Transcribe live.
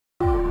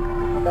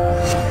Hello,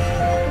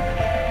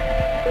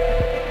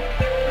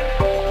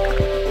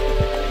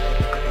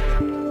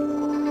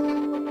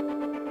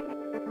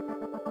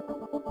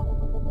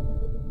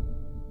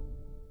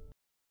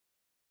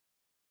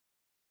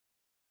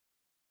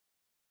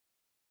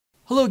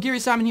 Gary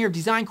Simon here of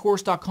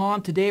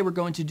DesignCourse.com. Today we're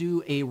going to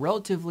do a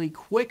relatively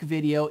quick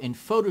video in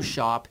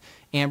Photoshop,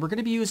 and we're going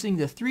to be using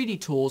the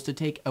 3D tools to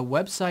take a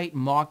website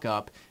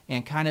mock-up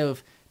and kind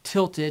of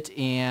tilt it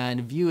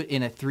and view it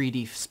in a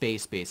 3D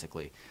space,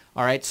 basically.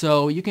 Alright,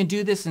 so you can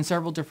do this in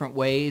several different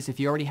ways. If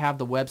you already have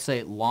the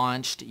website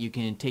launched, you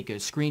can take a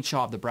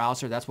screenshot of the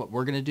browser. That's what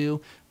we're going to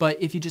do.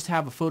 But if you just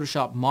have a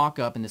Photoshop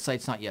mock-up and the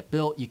site's not yet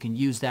built, you can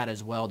use that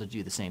as well to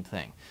do the same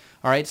thing.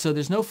 Alright, so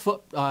there's no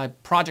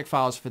project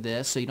files for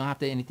this, so you don't have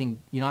to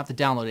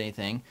download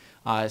anything.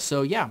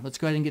 So yeah, let's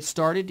go ahead and get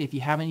started. If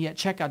you haven't yet,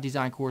 check out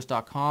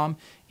DesignCourse.com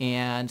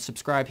and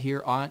subscribe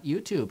here on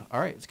YouTube.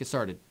 Alright, let's get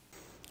started.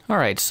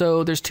 Alright,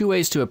 so there's two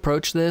ways to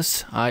approach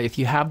this. If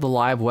you have the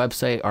live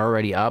website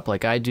already up,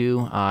 like I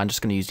do, I'm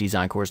just going to use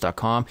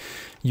DesignCourse.com.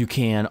 You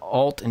can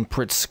Alt and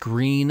print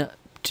screen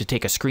to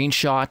take a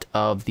screenshot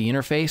of the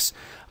interface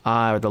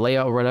or the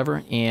layout or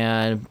whatever,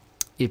 and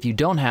if you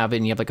don't have it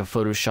and you have like a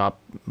Photoshop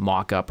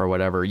mock-up or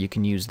whatever, you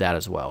can use that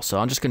as well. So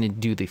I'm just going to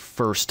do the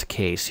first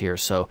case here.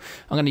 So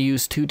I'm going to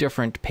use two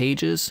different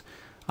pages,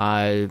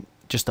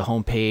 just the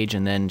home page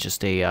and then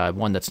just a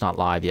one that's not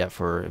live yet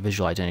for a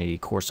visual identity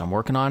course I'm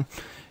working on.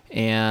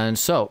 And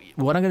so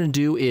what I'm going to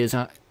do is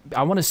I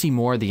want to see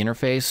more of the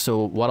interface.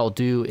 So what I'll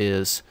do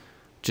is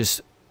just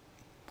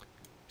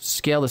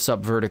scale this up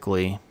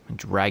vertically and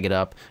drag it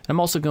up. And I'm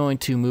also going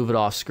to move it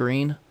off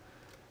screen.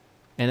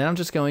 And then I'm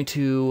just going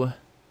to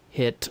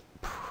hit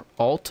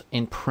Alt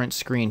and print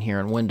screen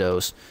here in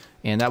Windows,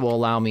 and that will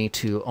allow me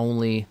to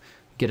only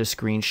get a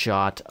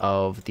screenshot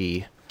of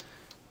the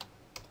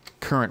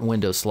current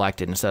window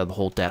selected instead of the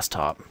whole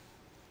desktop.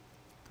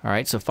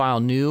 Alright, so File,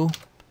 New,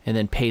 and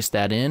then paste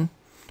that in.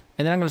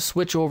 And then I'm going to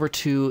switch over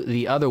to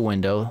the other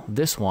window,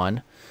 this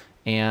one,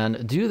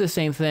 and do the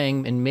same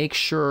thing and make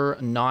sure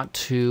not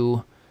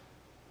to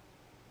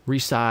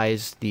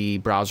resize the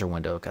browser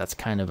window. That's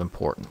kind of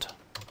important.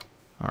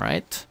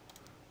 Alright.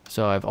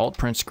 So I've Alt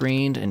print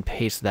screened and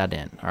paste that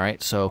in.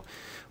 Alright, so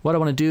what I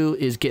want to do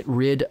is get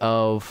rid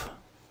of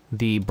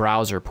the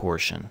browser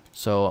portion.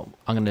 So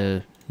I'm going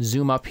to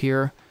zoom up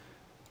here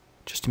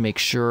just to make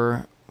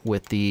sure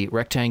with the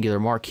rectangular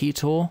marquee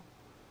tool.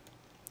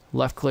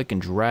 Left click and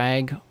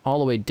drag all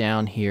the way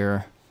down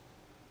here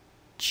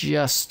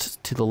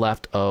just to the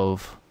left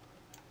of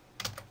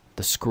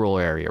the scroll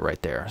area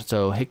right there.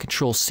 So hit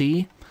Control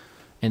C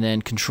and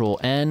then Control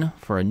N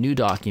for a new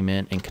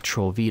document and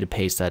Control V to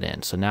paste that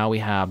in. So now we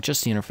have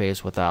just the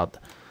interface without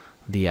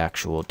the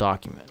actual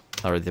document,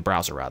 or the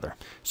browser rather.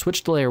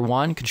 Switch to layer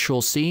 1,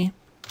 Control C,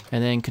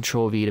 and then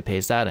Control V to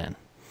paste that in.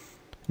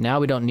 Now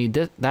we don't need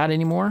that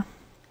anymore,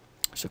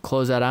 so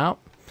close that out.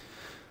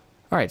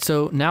 Alright,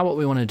 so now what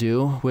we want to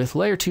do, with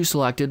layer 2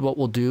 selected, what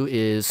we'll do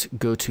is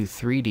go to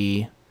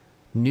 3D,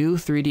 New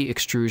 3D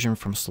Extrusion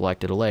from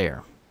selected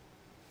layer.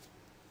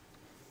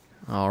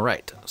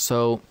 Alright,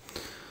 so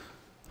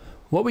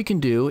what we can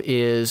do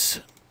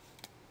is,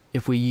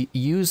 if we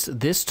use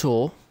this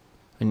tool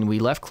and we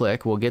left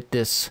click, we'll get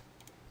this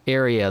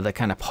area that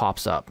kind of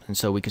pops up. And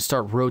so we can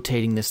start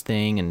rotating this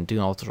thing and doing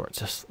all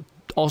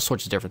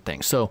sorts of different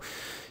things. So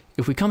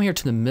if we come here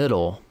to the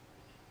middle,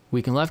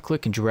 we can left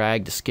click and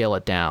drag to scale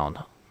it down.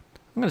 I'm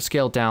going to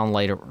scale it down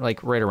later,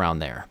 like right around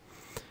there.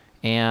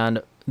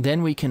 And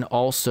then we can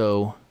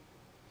also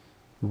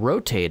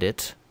rotate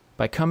it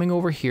by coming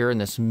over here in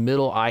this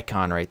middle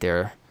icon right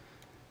there.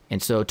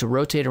 And so to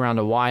rotate around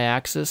the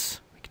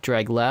y-axis, we can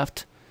drag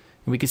left,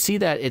 and we can see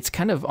that it's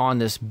kind of on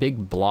this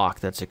big block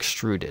that's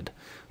extruded.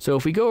 So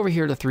if we go over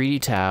here to 3D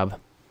tab,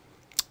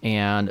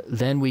 and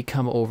then we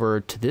come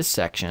over to this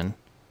section,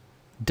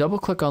 double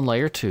click on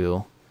layer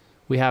 2,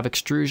 we have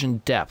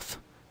extrusion depth.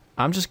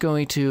 I'm just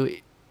going to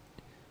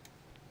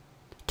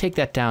take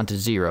that down to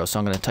 0, so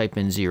I'm going to type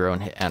in 0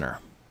 and hit enter.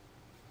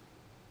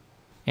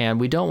 And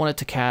we don't want it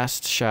to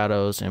cast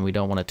shadows, and we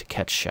don't want it to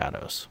catch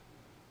shadows.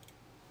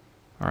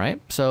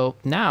 Alright, so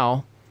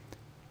now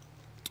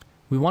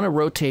we want to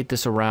rotate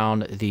this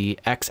around the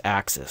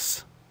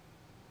x-axis.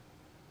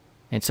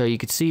 And so you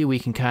can see we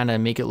can kind of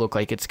make it look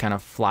like it's kind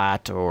of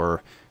flat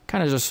or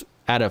kind of just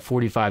at a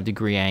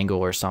 45-degree angle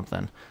or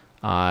something,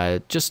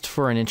 just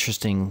for an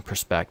interesting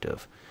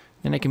perspective.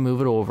 Then I can move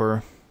it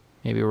over,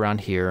 maybe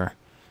around here,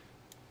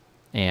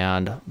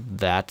 and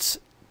that's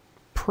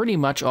pretty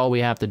much all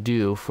we have to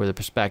do for the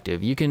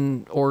perspective. You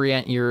can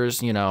orient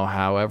yours, you know,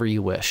 however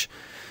you wish.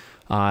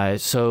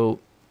 So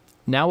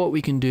now what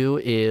we can do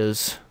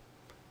is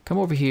come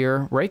over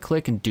here, right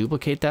click and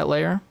duplicate that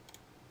layer.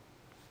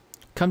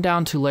 Come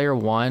down to layer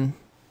 1,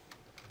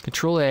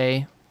 Control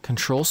A,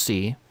 Control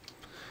C,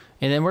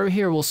 and then over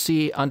here we'll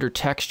see under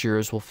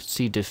textures, we'll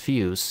see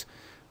diffuse.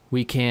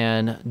 We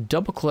can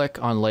double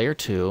click on layer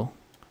 2,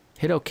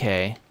 hit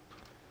OK,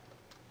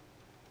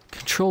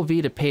 Control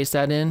V to paste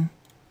that in. You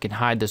can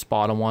hide this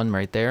bottom one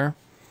right there,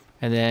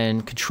 and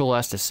then Control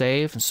S to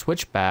save and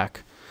switch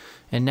back.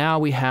 And now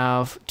we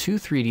have two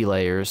 3D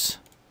layers,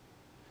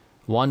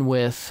 one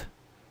with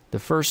the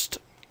first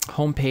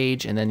home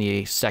page and then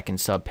the second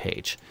sub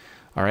page.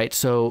 All right,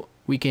 so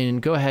we can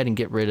go ahead and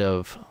get rid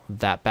of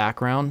that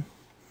background.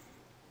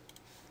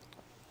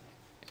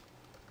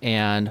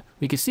 And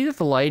we can see that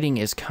the lighting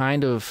is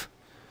kind of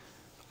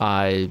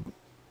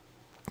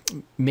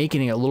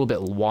making it a little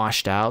bit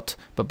washed out.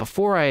 But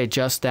before I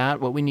adjust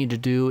that, what we need to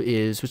do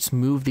is let's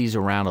move these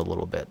around a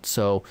little bit.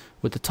 So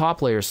with the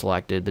top layer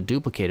selected, the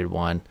duplicated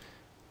one,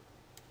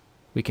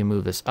 we can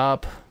move this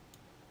up,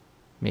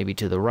 maybe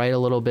to the right a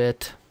little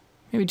bit,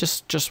 maybe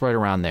just right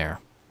around there.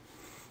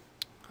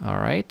 All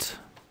right.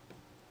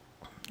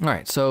 All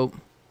right, so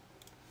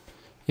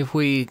if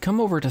we come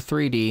over to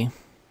 3D,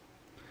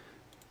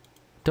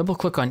 double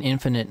click on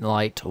Infinite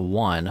Light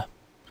 1.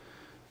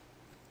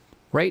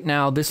 Right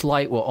now, this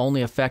light will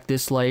only affect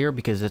this layer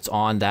because it's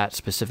on that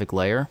specific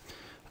layer.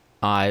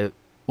 What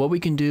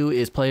we can do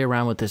is play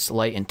around with this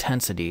light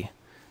intensity,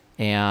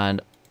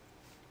 and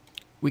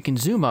we can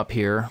zoom up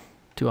here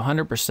to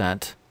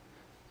 100%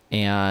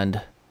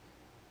 and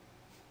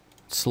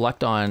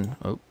select on,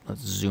 oh,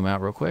 let's zoom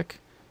out real quick.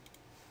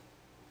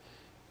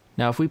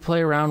 Now, if we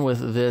play around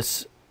with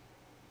this,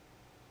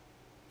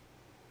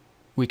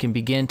 we can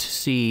begin to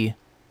see,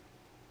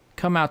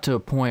 come out to a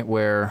point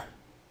where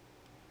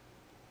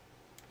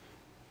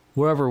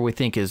wherever we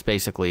think is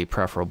basically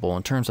preferable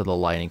in terms of the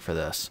lighting for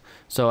this.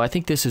 So I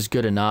think this is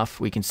good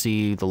enough. We can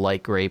see the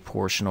light gray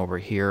portion over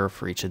here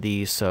for each of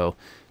these. So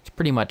it's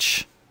pretty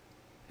much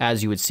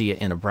as you would see it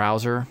in a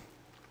browser.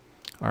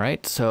 All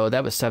right, so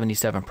that was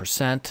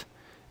 77%.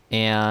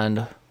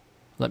 And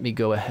let me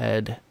go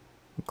ahead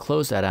and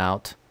close that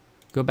out.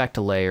 Go back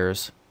to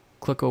layers,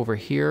 click over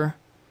here,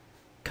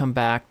 come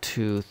back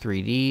to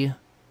 3D,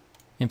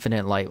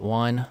 Infinite Light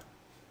 1,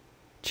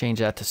 change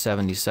that to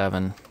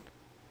 77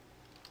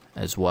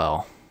 as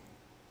well.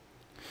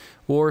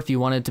 Or if you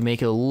wanted to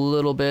make it a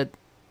little bit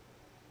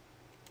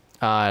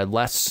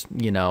less,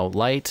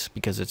 light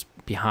because it's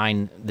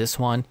behind this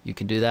one, you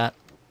can do that.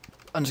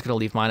 I'm just going to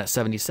leave mine at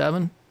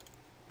 77.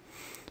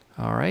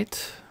 All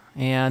right.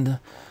 And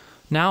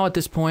now at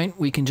this point,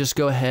 we can just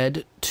go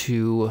ahead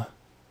to,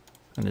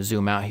 I'm going to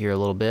zoom out here a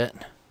little bit.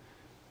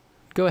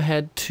 Go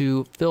ahead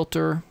to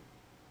filter,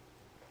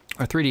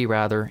 or 3D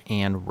rather,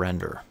 and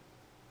render.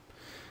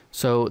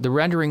 So the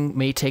rendering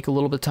may take a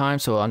little bit of time,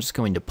 so I'm just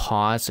going to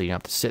pause so you don't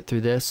have to sit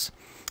through this.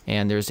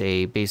 And there's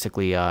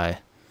basically a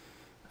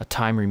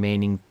time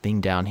remaining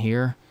thing down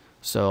here.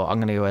 So I'm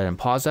going to go ahead and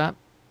pause that.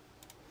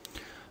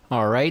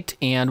 All right,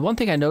 and one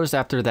thing I noticed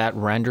after that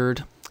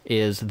rendered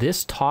is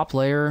this top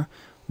layer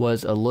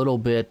was a little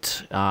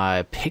bit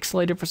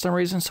pixelated for some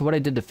reason. So what I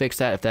did to fix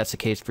that, if that's the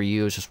case for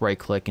you, is just right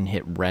click and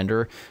hit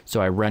render.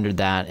 So I rendered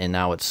that and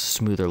now it's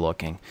smoother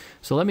looking.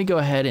 So let me go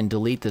ahead and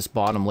delete this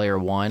bottom layer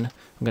 1. I'm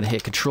going to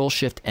hit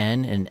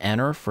Control-Shift-N and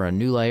enter for a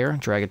new layer,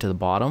 drag it to the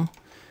bottom.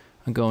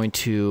 I'm going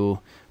to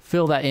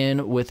fill that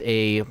in with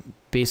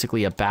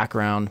basically a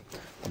background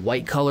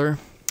white color.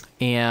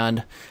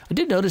 And I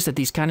did notice that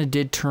these kind of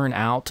did turn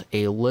out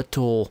a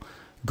little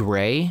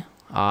gray,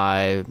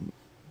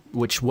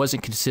 which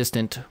wasn't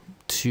consistent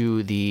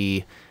to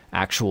the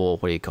actual,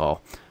 when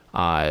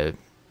I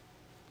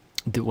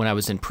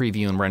was in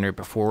preview and rendered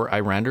before I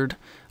rendered.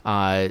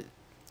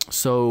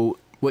 So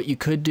what you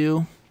could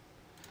do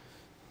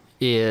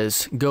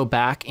is go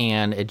back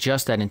and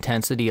adjust that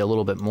intensity a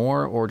little bit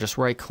more, or just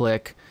right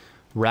click,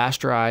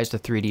 rasterize the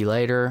 3D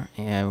layer,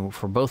 and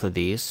for both of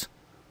these,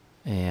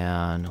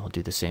 and we'll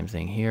do the same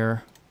thing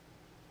here.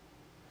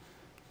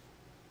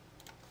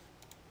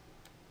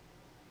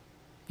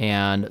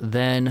 And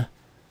then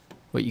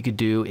what you could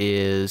do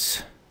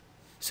is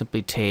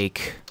simply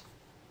take,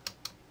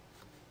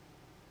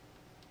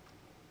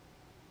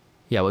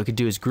 what we could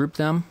do is group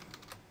them,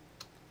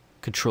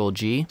 Control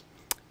G,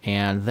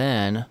 and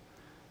then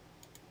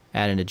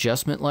add an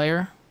adjustment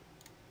layer,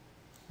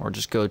 or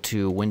just go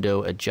to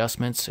Window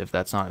Adjustments if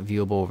that's not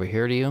viewable over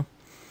here to you.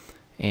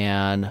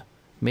 And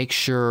make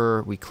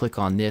sure we click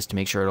on this to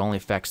make sure it only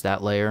affects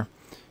that layer.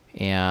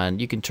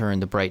 And you can turn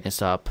the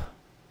brightness up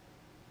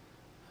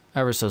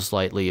ever so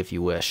slightly if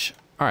you wish.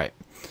 All right.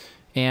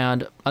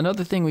 And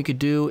another thing we could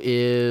do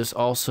is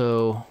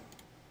also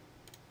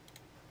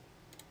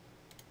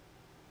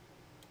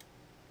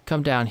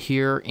come down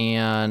here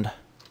and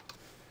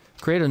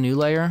create a new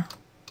layer.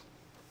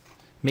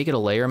 Make it a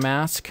layer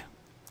mask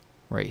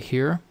right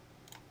here.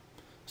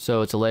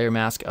 So it's a layer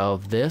mask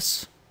of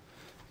this.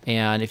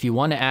 And if you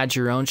want to add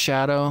your own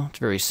shadow, it's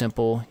very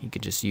simple. You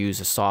could just use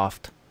a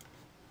soft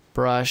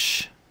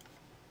brush.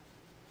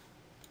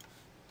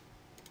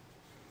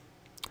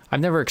 I've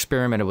never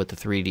experimented with the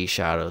 3D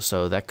shadow,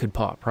 so that could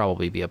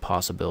probably be a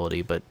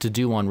possibility. But to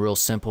do one real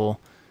simple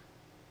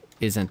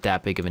isn't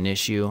that big of an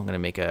issue. I'm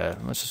going to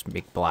let's just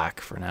make black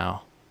for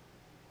now.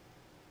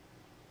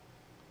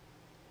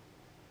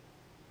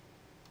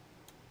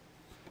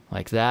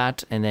 Like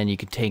that, and then you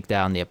can take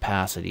down the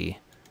opacity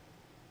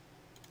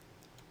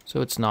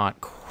so it's not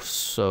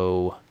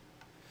so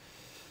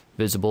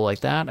visible like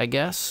that, I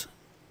guess.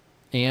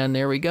 And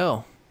there we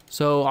go.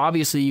 So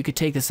obviously you could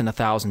take this in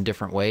 1,000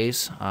 different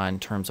ways in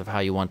terms of how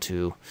you want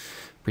to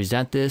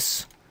present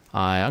this.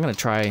 I'm going to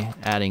try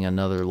adding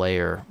another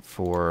layer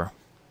for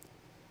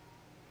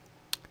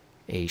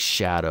a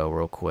shadow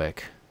real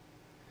quick.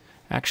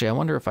 Actually, I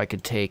wonder if I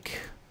could take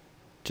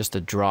just a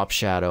drop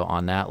shadow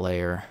on that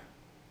layer.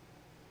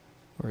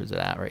 Where is it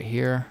at? Right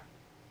here.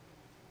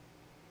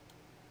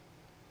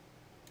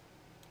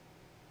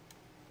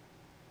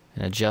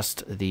 And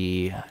adjust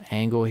the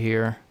angle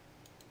here.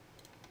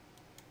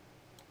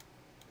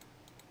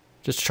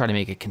 Just to try to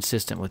make it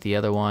consistent with the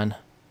other one.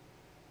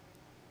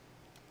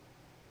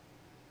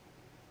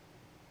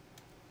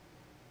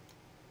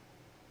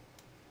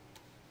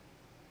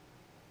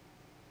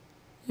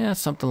 Yeah,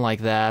 something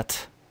like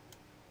that.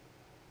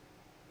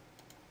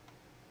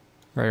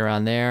 Right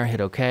around there,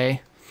 hit OK.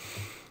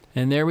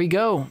 And there we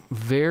go.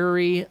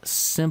 Very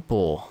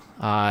simple.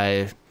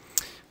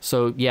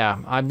 So yeah,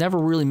 I've never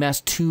really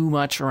messed too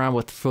much around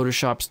with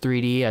Photoshop's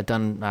 3D. I've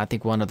done, I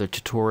think, one other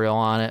tutorial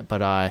on it,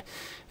 but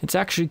it's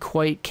actually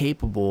quite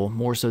capable,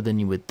 more so than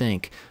you would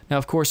think. Now,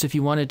 of course, if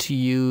you wanted to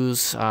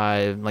use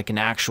like an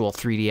actual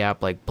 3D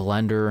app like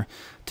Blender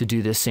to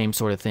do this same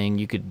sort of thing,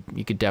 you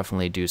could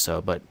definitely do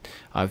so. But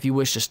if you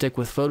wish to stick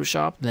with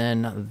Photoshop,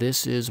 then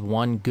this is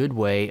one good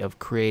way of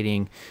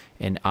creating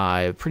an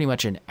pretty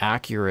much an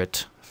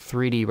accurate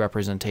 3D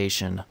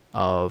representation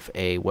of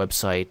a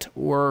website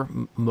or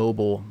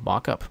mobile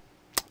mockup.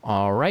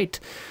 All right,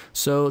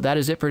 so that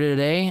is it for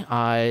today.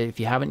 If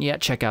you haven't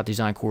yet, check out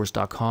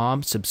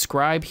designcourse.com.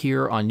 Subscribe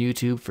here on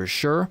YouTube for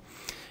sure,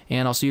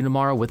 and I'll see you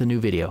tomorrow with a new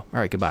video. All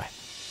right, goodbye.